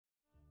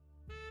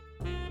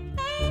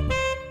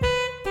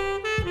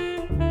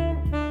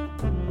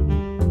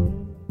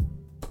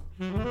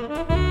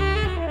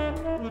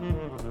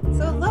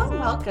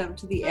welcome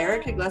to the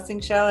Erica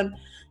Glessing Show. And,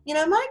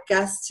 my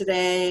guest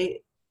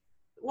today,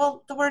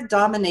 well, the word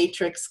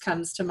dominatrix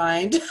comes to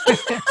mind.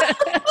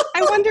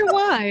 I wonder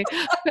why.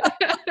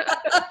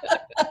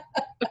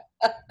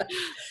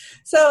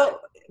 So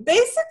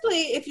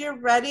basically, if you're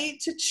ready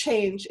to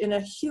change in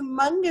a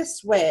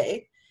humongous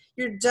way,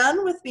 you're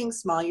done with being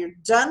small, you're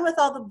done with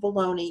all the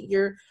baloney,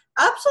 you're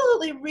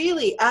absolutely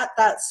really at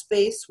that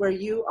space where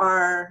you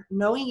are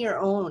knowing your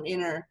own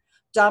inner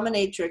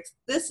dominatrix,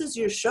 this is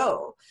your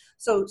show.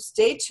 So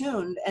stay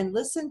tuned and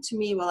listen to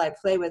me while I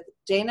play with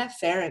Dana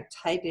Pharant.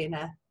 Hi,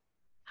 Dana.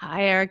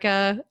 Hi,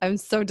 Erica. I'm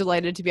so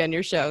delighted to be on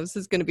your show. This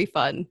is going to be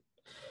fun.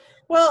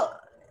 Well,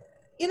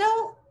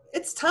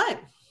 it's time.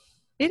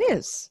 It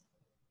is.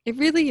 It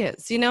really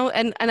is,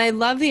 and I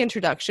love the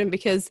introduction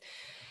because,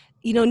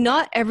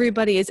 not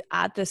everybody is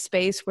at the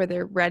space where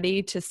they're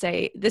ready to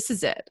say, this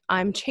is it.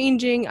 I'm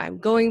changing. I'm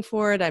going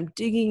for it. I'm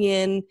digging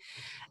in.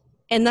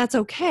 And that's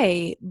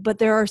okay. But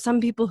there are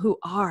some people who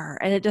are,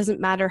 and it doesn't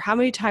matter how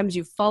many times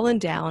you've fallen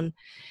down.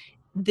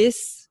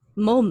 This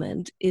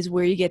moment is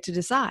where you get to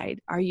decide,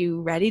 are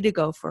you ready to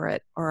go for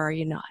it or are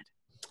you not?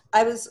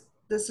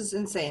 This is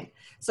insane.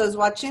 So I was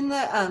watching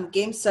the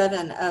game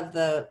 7 of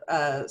the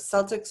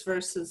Celtics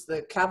versus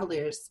the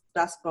Cavaliers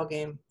basketball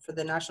game for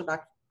the National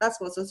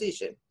Basketball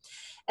Association.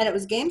 And it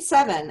was game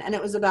 7 and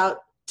it was about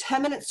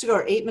 10 minutes to go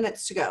or 8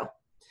 minutes to go.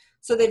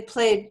 So they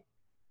played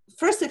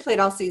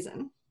all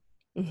season.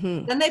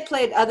 Mm-hmm. Then they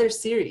played other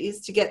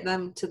series to get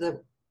them to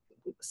the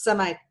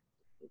semi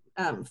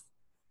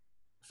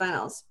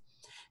finals.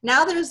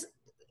 Now there's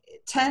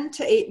 10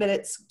 to 8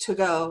 minutes to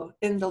go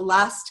in the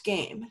last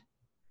game.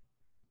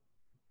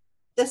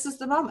 This is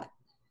the moment.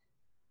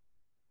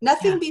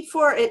 Nothing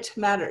before it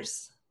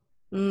matters.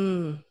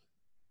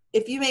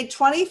 If you made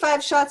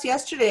 25 shots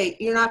yesterday,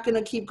 you're not going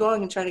to keep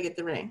going and try to get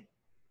the ring.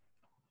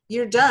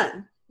 You're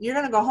done. You're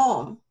going to go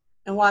home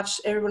and watch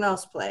everyone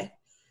else play.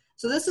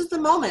 So this is the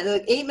moment,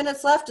 like 8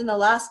 minutes left in the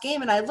last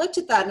game. And I looked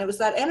at that and it was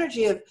that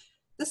energy of,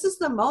 this is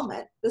the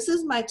moment. This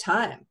is my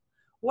time.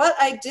 What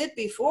I did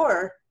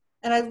before,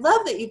 and I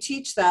love that you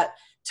teach that.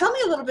 Tell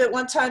me a little bit,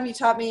 one time you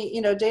taught me,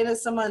 Dana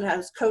is someone who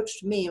has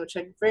coached me, which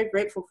I'm very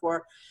grateful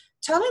for.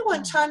 Tell me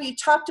one time you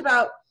talked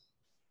about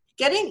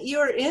you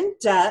were in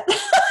debt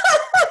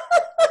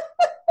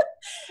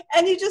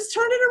and you just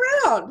turned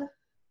it around.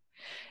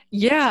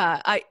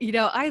 Yeah.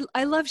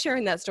 I love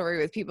sharing that story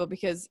with people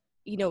because,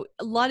 a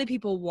lot of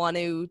people want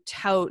to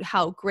tout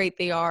how great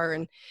they are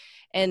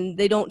and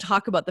they don't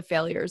talk about the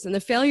failures. And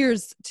the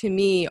failures to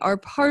me are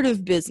part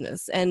of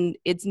business. And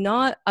it's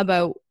not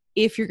about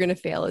if you're going to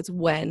fail, it's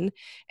when,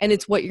 and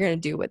it's what you're going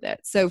to do with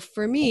it. So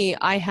for me,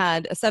 I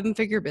had a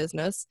 7-figure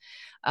business.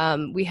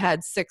 We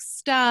had 6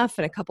 staff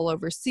and a couple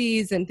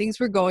overseas and things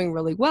were going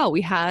really well.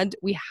 We had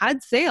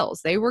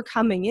sales, they were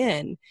coming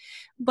in,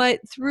 but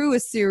through a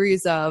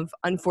series of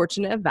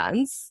unfortunate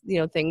events,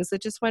 things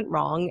that just went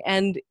wrong.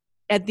 And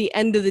at the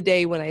end of the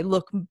day, when I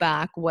look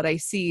back, what I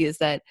see is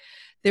that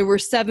there were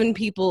 7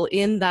 people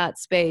in that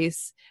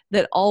space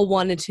that all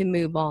wanted to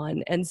move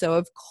on. And so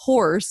of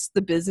course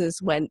the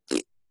business went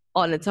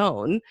on its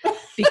own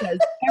because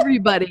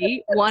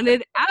everybody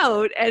wanted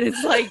out and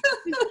it's like,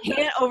 you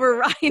can't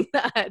override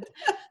that.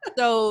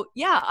 So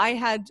yeah, I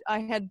had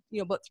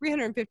about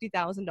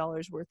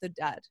 $350,000 worth of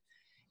debt.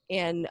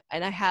 And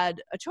I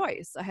had a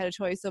choice. I had a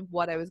choice of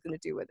what I was going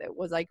to do with it.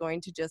 Was I going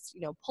to just,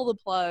 pull the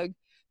plug,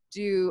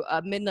 do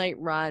a midnight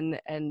run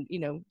and,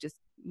 just,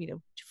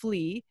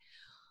 flee?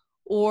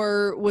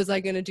 Or was I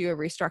going to do a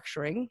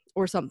restructuring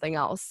or something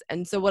else?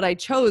 And so what I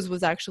chose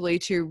was actually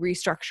to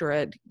restructure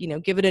it,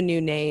 give it a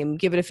new name,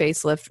 give it a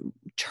facelift,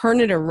 turn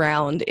it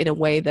around in a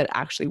way that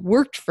actually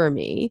worked for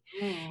me.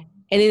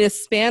 And in a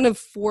span of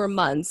 4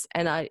 months,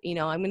 and I'm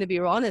going to be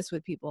honest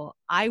with people,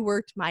 I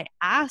worked my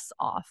ass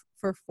off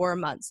for 4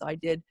 months. So I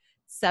did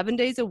 7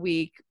 days a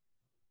week,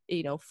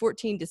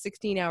 14 to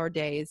 16 hour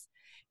days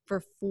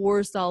for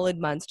 4 solid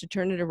months to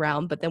turn it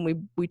around. But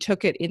then we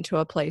took it into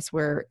a place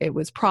where it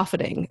was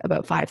profiting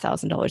about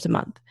 $5,000 a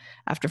month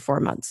after 4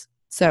 months.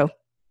 So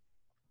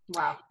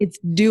wow, it's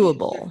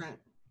doable.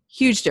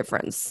 Huge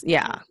difference.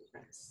 Yeah.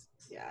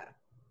 Yeah.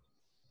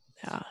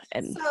 Yeah.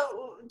 And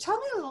so tell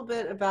me a little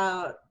bit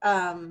about,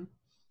 I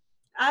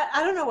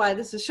don't know why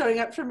this is showing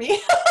up for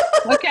me.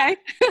 Okay.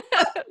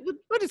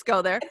 We'll just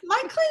go there. If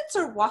my clients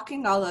are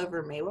walking all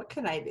over me, what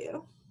can I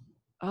do?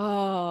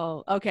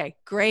 Oh, okay.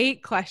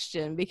 Great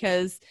question.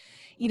 Because,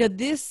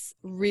 this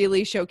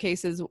really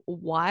showcases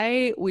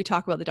why we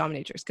talk about the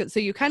dominatrix. So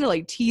you kind of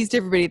like teased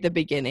everybody at the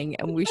beginning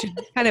and we should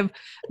kind of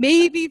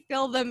maybe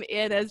fill them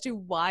in as to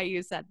why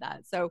you said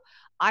that. So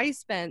I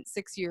spent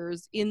 6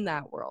 years in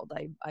that world.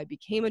 I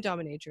became a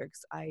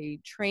dominatrix. I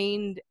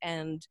trained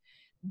and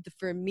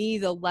for me,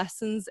 the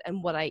lessons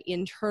and what I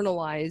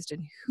internalized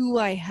and who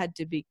I had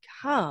to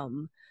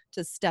become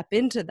to step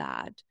into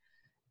that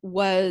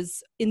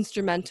was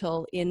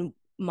instrumental in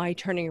my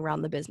turning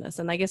around the business.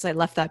 And I guess I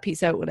left that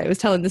piece out when I was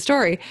telling the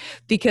story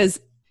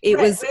because it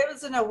was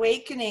an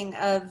awakening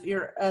of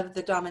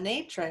the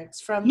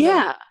dominatrix from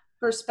yeah.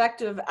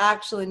 perspective of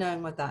actually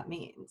knowing what that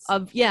means.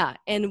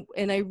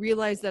 And I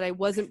realized that I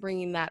wasn't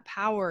bringing that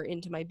power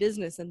into my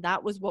business, and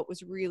that was what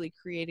was really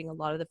creating a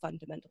lot of the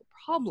fundamental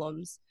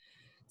problems.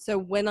 So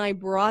when I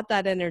brought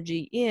that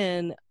energy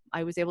in,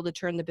 I was able to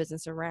turn the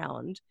business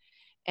around.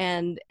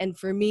 And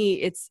for me,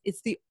 it's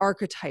the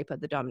archetype of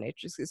the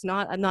dominatrix.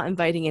 I'm not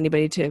inviting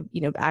anybody to,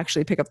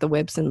 actually pick up the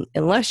whips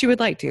unless you would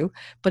like to,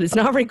 but it's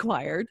not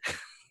required.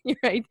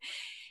 Right?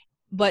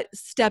 But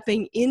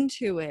stepping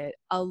into it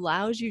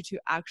allows you to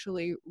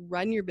actually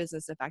run your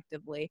business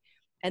effectively.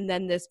 And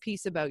then this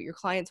piece about your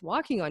clients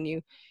walking on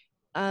you,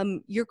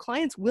 your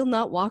clients will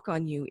not walk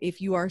on you if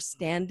you are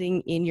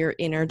standing in your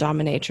inner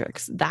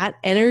dominatrix. That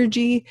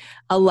energy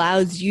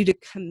allows you to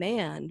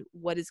command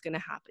what is going to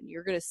happen.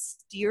 You're going to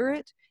steer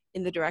it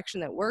in the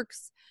direction that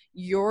works.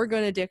 You're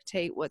going to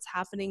dictate what's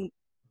happening,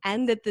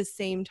 and at the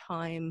same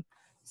time,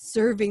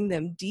 serving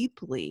them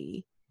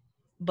deeply,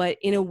 but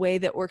in a way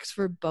that works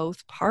for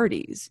both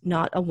parties,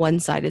 not a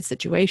one-sided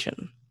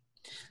situation.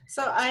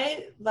 So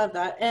I love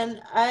that.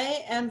 And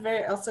I am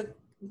very, also,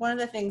 one of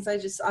the things I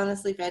just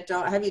honestly, if I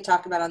don't have you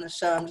talk about on the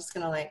show, I'm just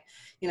going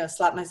to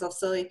slap myself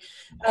silly.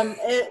 That's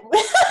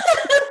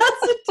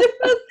the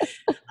difference.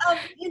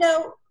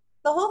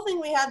 The whole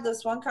thing, we had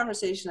this one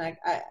conversation, and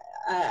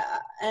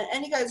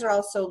you guys are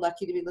all so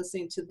lucky to be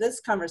listening to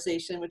this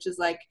conversation, which is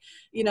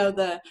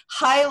the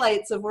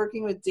highlights of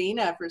working with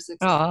Dana for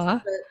 6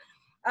 months. But,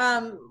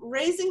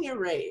 raising your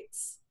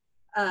rates.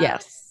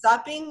 Yes.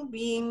 Stopping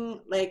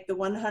being like the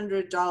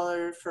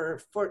 $100 for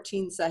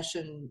 14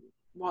 session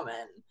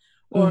woman,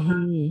 or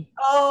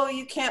oh,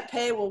 you can't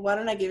pay, well, why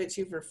don't I give it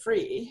to you for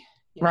free?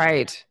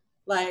 Right.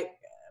 Like,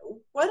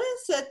 what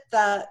is it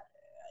that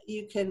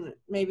you can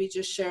maybe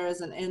just share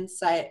as an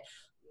insight,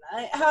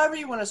 however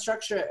you want to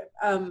structure it,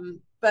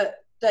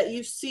 but that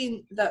you've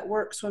seen that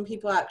works when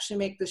people actually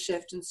make the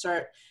shift and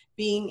start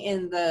being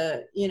in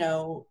the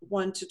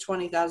 $1,000 to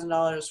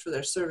 $20,000 for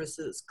their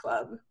services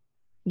club?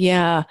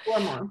 Yeah.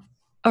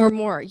 Or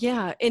more.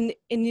 Yeah. And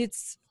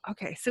it's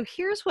okay. So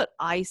here's what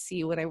I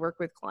see when I work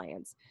with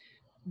clients,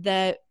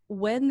 that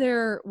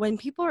when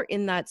people are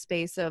in that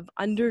space of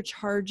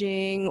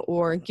undercharging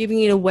or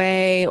giving it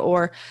away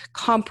or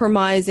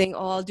compromising,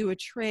 oh, I'll do a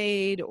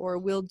trade, or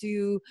we'll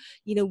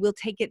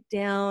take it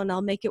down,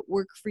 I'll make it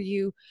work for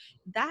you.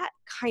 That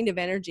kind of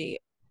energy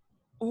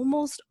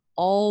almost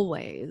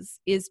always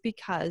is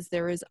because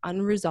there is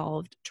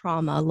unresolved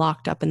trauma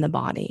locked up in the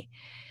body.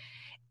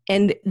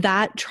 And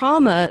that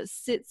trauma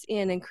sits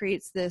in and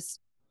creates this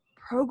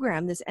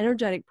program, this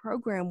energetic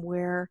program,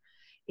 where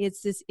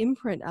it's this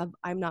imprint of,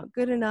 I'm not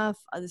good enough.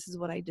 This is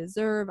what I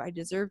deserve. I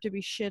deserve to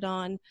be shit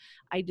on.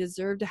 I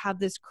deserve to have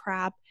this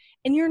crap.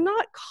 And you're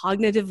not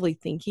cognitively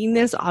thinking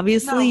this.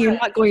 Obviously, you're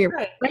not going,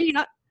 right? You're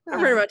not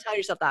about telling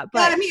yourself that. But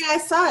yeah, I mean, I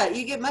saw it.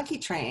 You get monkey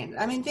trained.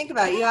 I mean, think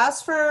about it. You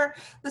ask for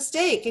the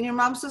steak and your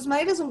mom says,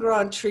 mine doesn't grow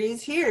on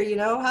trees. Here,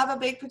 have a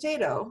baked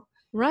potato.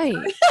 Right.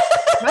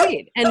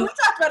 Right. And we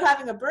talked about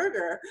having a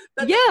burger,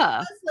 but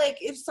yeah, like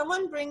if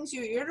someone brings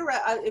you,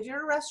 if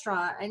you're a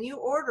restaurant and you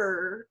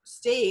order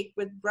steak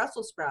with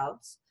Brussels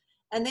sprouts,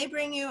 and they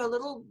bring you a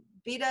little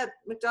beat up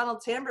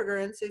McDonald's hamburger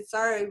and say,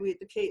 sorry,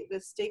 the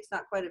steak's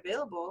not quite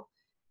available.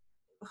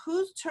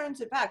 Who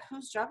turns it back?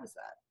 Whose job is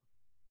that?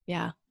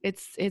 Yeah,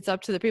 it's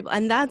up to the people.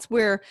 And that's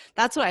what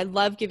I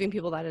love giving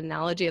people, that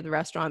analogy of the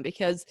restaurant,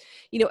 because,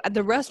 at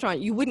the restaurant,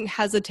 you wouldn't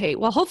hesitate.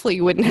 Well, hopefully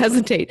you wouldn't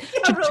hesitate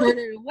to turn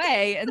it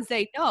away and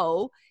say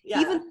no,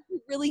 even if you're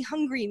really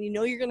hungry and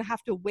you're going to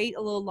have to wait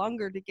a little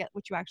longer to get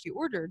what you actually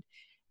ordered.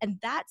 And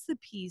that's the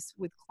piece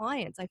with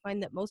clients. I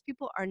find that most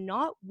people are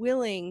not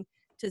willing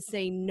to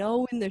say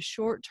no in the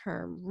short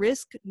term,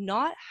 risk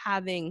not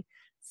having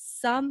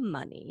some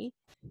money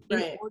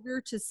in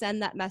order to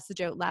send that message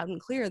out loud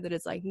and clear that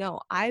it's like, no,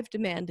 I've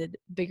demanded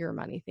bigger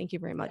money. Thank you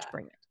very much.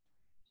 Bring it.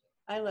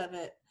 I love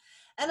it.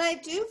 And I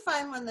do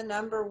find when the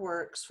number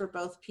works for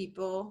both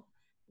people,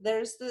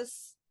 there's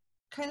this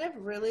kind of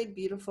really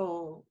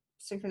beautiful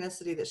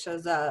synchronicity that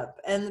shows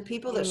up, and the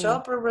people that show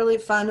up are really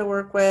fun to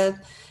work with.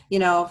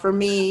 For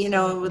me,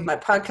 with my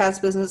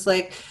podcast business,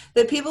 like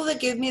the people that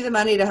give me the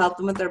money to help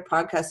them with their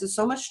podcast is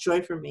so much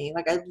joy for me.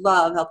 Like I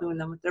love helping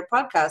them with their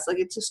podcast. Like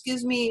it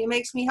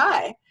makes me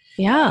high.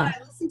 Yeah.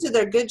 I listen to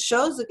their good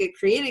shows that get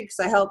created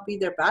because I help be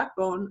their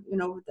backbone,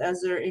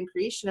 as they're in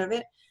creation of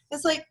it.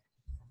 It's like,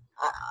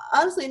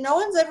 honestly, no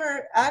one's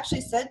ever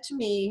actually said to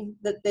me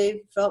that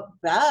they felt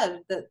bad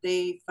that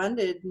they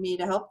funded me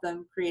to help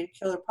them create a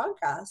killer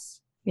podcast.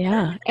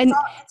 Yeah. And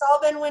it's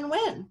all been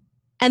win-win.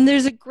 And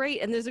there's a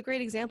great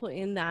example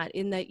in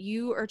that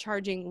you are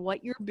charging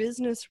what your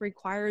business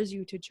requires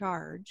you to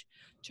charge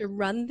to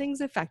run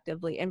things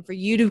effectively and for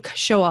you to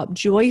show up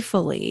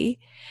joyfully.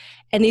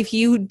 And if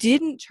you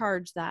didn't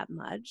charge that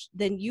much,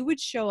 then you would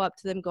show up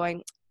to them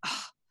going,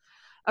 oh,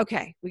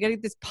 okay, we got to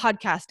get this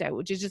podcast out,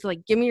 which is just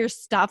like, give me your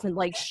stuff and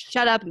like,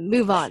 shut up and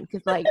move on.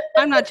 Cause like,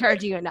 I'm not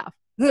charging you enough.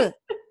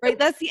 Right.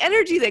 That's the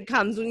energy that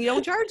comes when you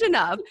don't charge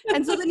enough.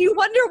 And so then you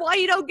wonder why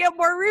you don't get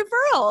more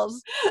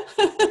referrals.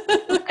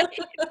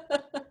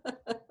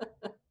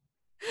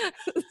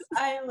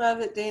 I love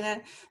it,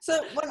 Dana.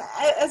 So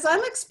as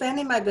I'm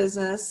expanding my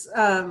business,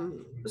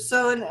 and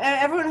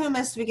everyone who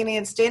missed the beginning,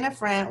 it's Dana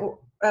Pharant,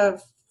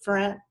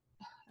 Pharant.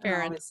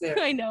 Pharant. Say it.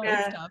 I know,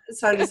 Pharant. it's tough.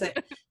 It's hard to say.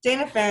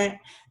 Dana Pharant.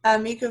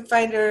 You can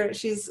find her.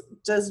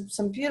 Does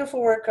some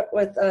beautiful work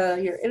with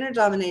your inner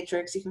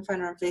dominatrix. You can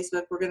find her on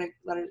Facebook. We're gonna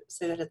let her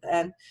say that at the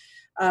end.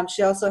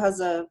 She also has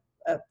a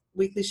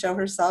weekly show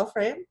herself,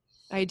 right?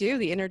 I do,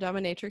 the Inner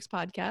Dominatrix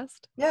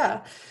podcast.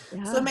 Yeah.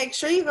 So make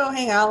sure you go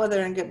hang out with her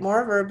and get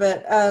more of her.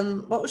 But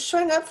what was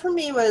showing up for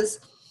me was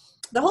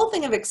the whole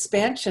thing of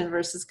expansion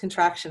versus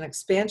contraction,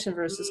 expansion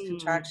versus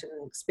contraction,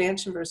 and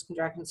expansion versus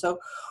contraction. So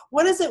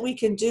what is it we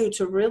can do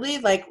to really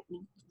like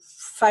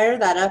fire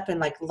that up and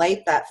like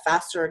light that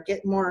faster or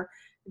get more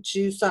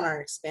juice on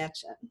our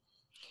expansion?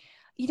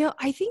 You know,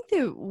 I think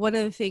that one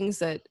of the things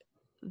that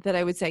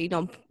I would say, you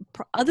know,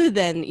 other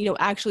than, you know,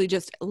 actually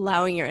just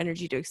allowing your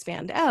energy to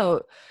expand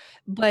out,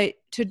 but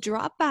to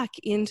drop back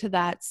into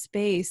that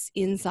space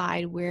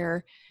inside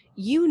where,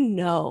 you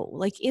know,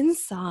 like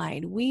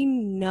inside, we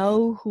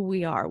know who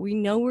we are. We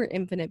know we're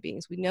infinite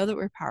beings. We know that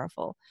we're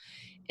powerful.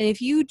 And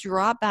if you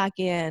drop back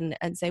in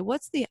and say,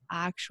 what's the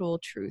actual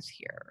truth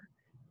here?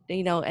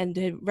 You know, and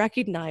to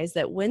recognize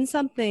that when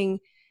something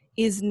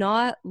is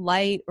not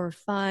light or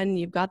fun,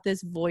 you've got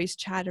this voice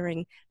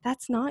chattering,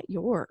 that's not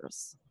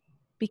yours.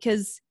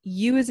 Because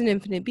you as an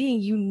infinite being,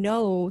 you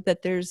know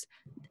that there's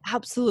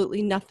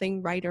absolutely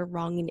nothing right or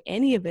wrong in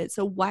any of it.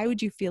 So why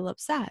would you feel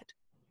upset?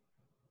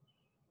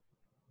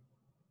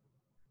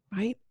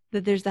 Right?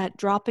 That there's that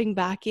dropping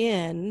back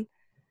in.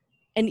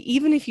 And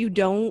even if you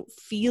don't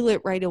feel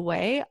it right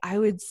away, I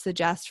would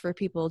suggest for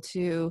people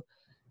to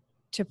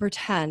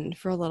pretend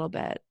for a little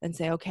bit and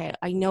say, okay,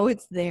 I know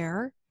it's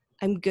there.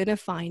 I'm going to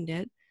find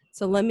it.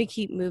 So let me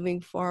keep moving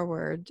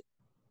forward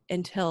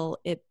until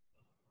it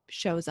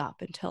shows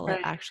up, until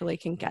it actually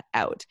can get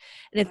out.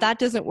 And if that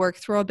doesn't work,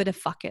 throw a bit of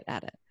fuck it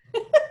at it.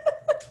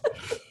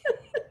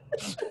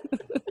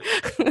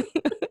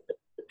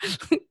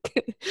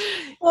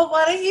 Well,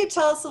 why don't you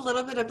tell us a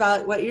little bit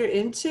about what you're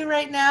into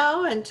right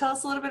now, and tell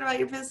us a little bit about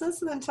your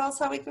business, and then tell us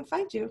how we can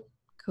find you.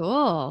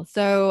 Cool.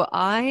 So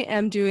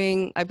I've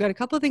got a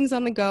couple of things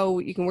on the go.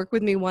 You can work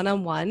with me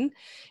one-on-one,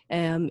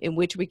 in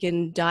which we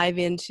can dive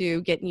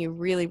into getting you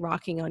really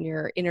rocking on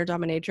your inner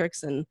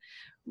dominatrix and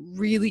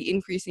really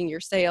increasing your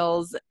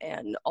sales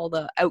and all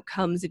the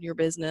outcomes in your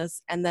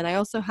business. And then I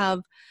also have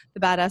the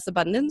Badass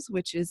Abundance,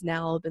 which is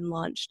now been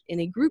launched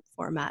in a group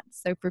format.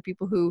 So for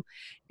people who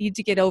need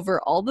to get over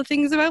all the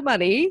things about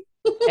money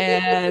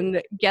and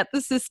get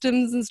the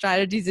systems and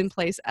strategies in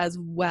place as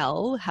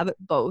well, have it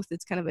both.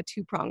 It's kind of a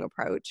two-prong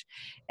approach.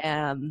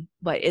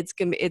 But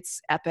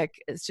it's epic.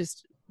 It's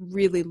just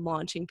really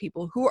launching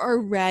people who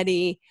are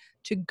ready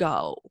to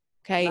go.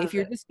 Okay.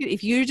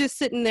 If you're just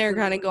sitting there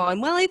kind of going,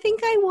 well, I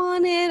think I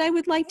want it, I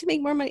would like to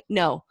make more money.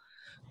 No,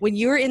 when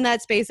you're in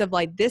that space of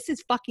like, this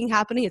is fucking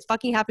happening. It's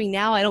fucking happening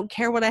now. I don't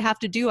care what I have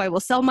to do. I will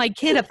sell my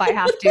kid if I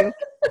have to.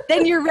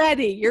 Then you're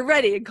ready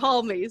and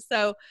call me.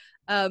 So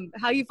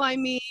how you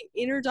find me,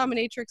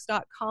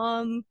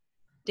 innerdominatrix.com,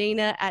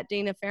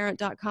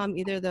 Dana@danapharant.com.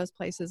 Either of those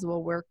places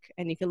will work.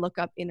 And you can look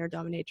up Inner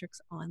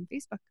Dominatrix on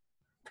Facebook.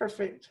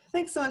 Perfect.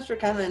 Thanks so much for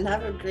coming.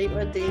 Have a great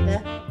one,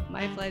 Dana.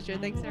 My pleasure.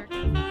 Thanks,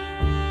 Erica.